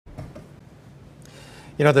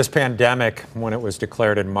You know, this pandemic, when it was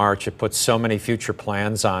declared in March, it put so many future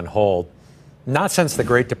plans on hold. Not since the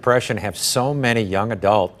Great Depression have so many young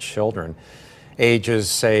adult children,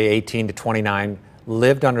 ages, say, 18 to 29,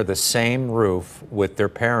 lived under the same roof with their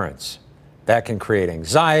parents. That can create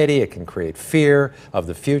anxiety, it can create fear of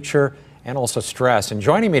the future, and also stress. And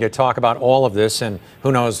joining me to talk about all of this, and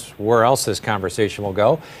who knows where else this conversation will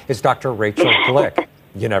go, is Dr. Rachel Glik.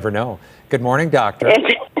 You never know. Good morning, doctor.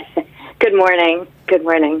 Good morning. Good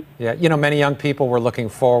morning. Yeah, you know, many young people were looking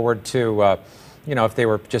forward to, you know, if they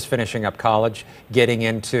were just finishing up college, getting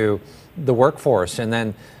into the workforce, and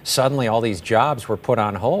then suddenly all these jobs were put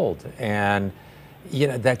on hold. And, you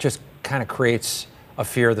know, that just kind of creates a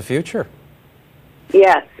fear of the future.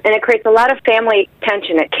 Yes, and it creates a lot of family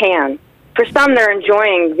tension. It can. For some, they're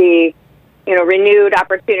enjoying the, you know, renewed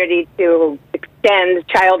opportunity to extend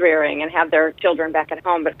child rearing and have their children back at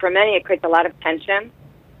home. But for many, it creates a lot of tension.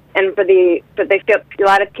 And they feel, a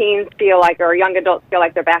lot of teens feel like, or young adults feel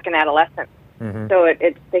like they're back in adolescence. Mm-hmm. So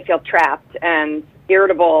they feel trapped and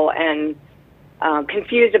irritable and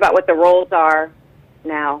confused about what the roles are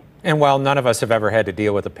now. And while none of us have ever had to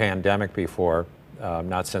deal with a pandemic before,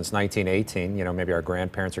 not since 1918, you know, maybe our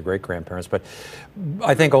grandparents or great-grandparents, but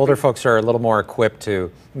I think older folks are a little more equipped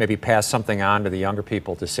to maybe pass something on to the younger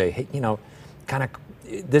people to say, hey, you know, kind of,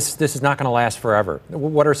 this is not going to last forever.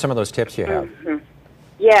 What are some of those tips you have? Mm-hmm.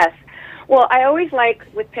 Yes. Well, I always like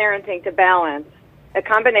with parenting to balance a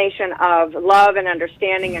combination of love and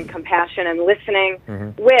understanding and compassion and listening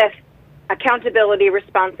with accountability,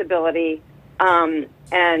 responsibility, and,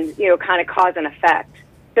 you know, kind of cause and effect.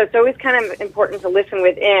 So it's always kind of important to listen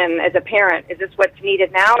within as a parent. Is this what's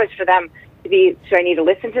needed now? Is for them to be, do I need to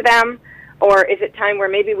listen to them? Or is it time where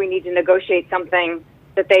maybe we need to negotiate something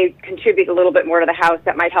that they contribute a little bit more to the house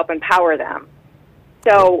that might help empower them?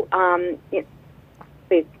 So,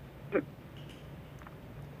 please.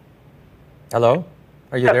 Hello?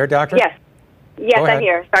 Are you there, doctor? Yes. Yes, I'm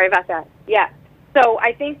here. Sorry about that. Yeah. So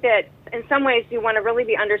I think that in some ways you want to really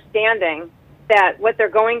be understanding that what they're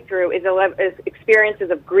going through is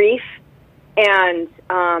experiences of grief and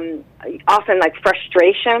often like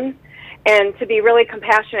frustration, and to be really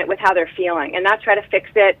compassionate with how they're feeling and not try to fix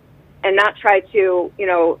it and not try to, you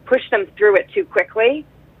know, push them through it too quickly.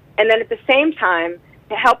 And then at the same time,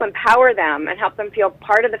 to help empower them and help them feel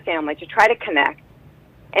part of the family, to try to connect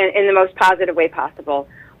in the most positive way possible.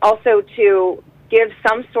 Also to give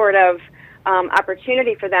some sort of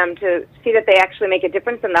opportunity for them to see that they actually make a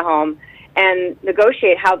difference in the home and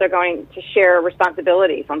negotiate how they're going to share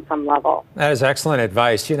responsibilities on some level. That is excellent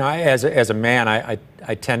advice. You know, as a man,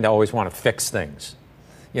 I tend to always want to fix things.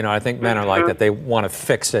 You know, I think men are like that. They want to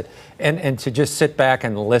fix it. And to just sit back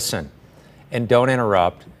and listen and don't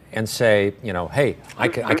interrupt and say, you know, hey, I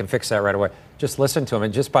can fix that right away. Just listen to them.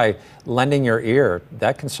 And just by lending your ear,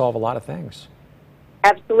 that can solve a lot of things.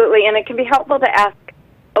 Absolutely. And it can be helpful to ask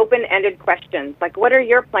open-ended questions, like, what are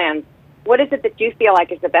your plans? What is it that you feel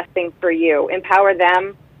like is the best thing for you? Empower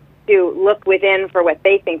them to look within for what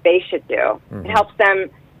they think they should do. It helps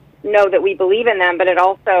them know that we believe in them, but it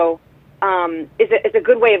also is a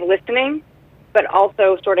good way of listening, but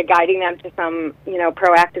also sort of guiding them to some, you know,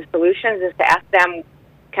 proactive solutions, is to ask them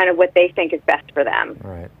kind of what they think is best for them.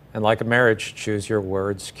 Right. And like a marriage, choose your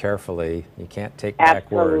words carefully. You can't take back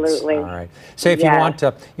words. Absolutely. All right. Say, if you want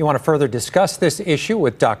to further discuss this issue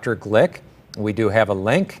with Dr. Glik, we do have a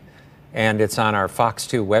link, and it's on our Fox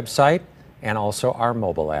 2 website and also our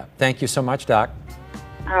mobile app. Thank you so much, Doc.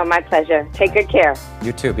 Oh, my pleasure. Take good care.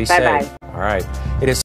 You too. Be safe. All right. It is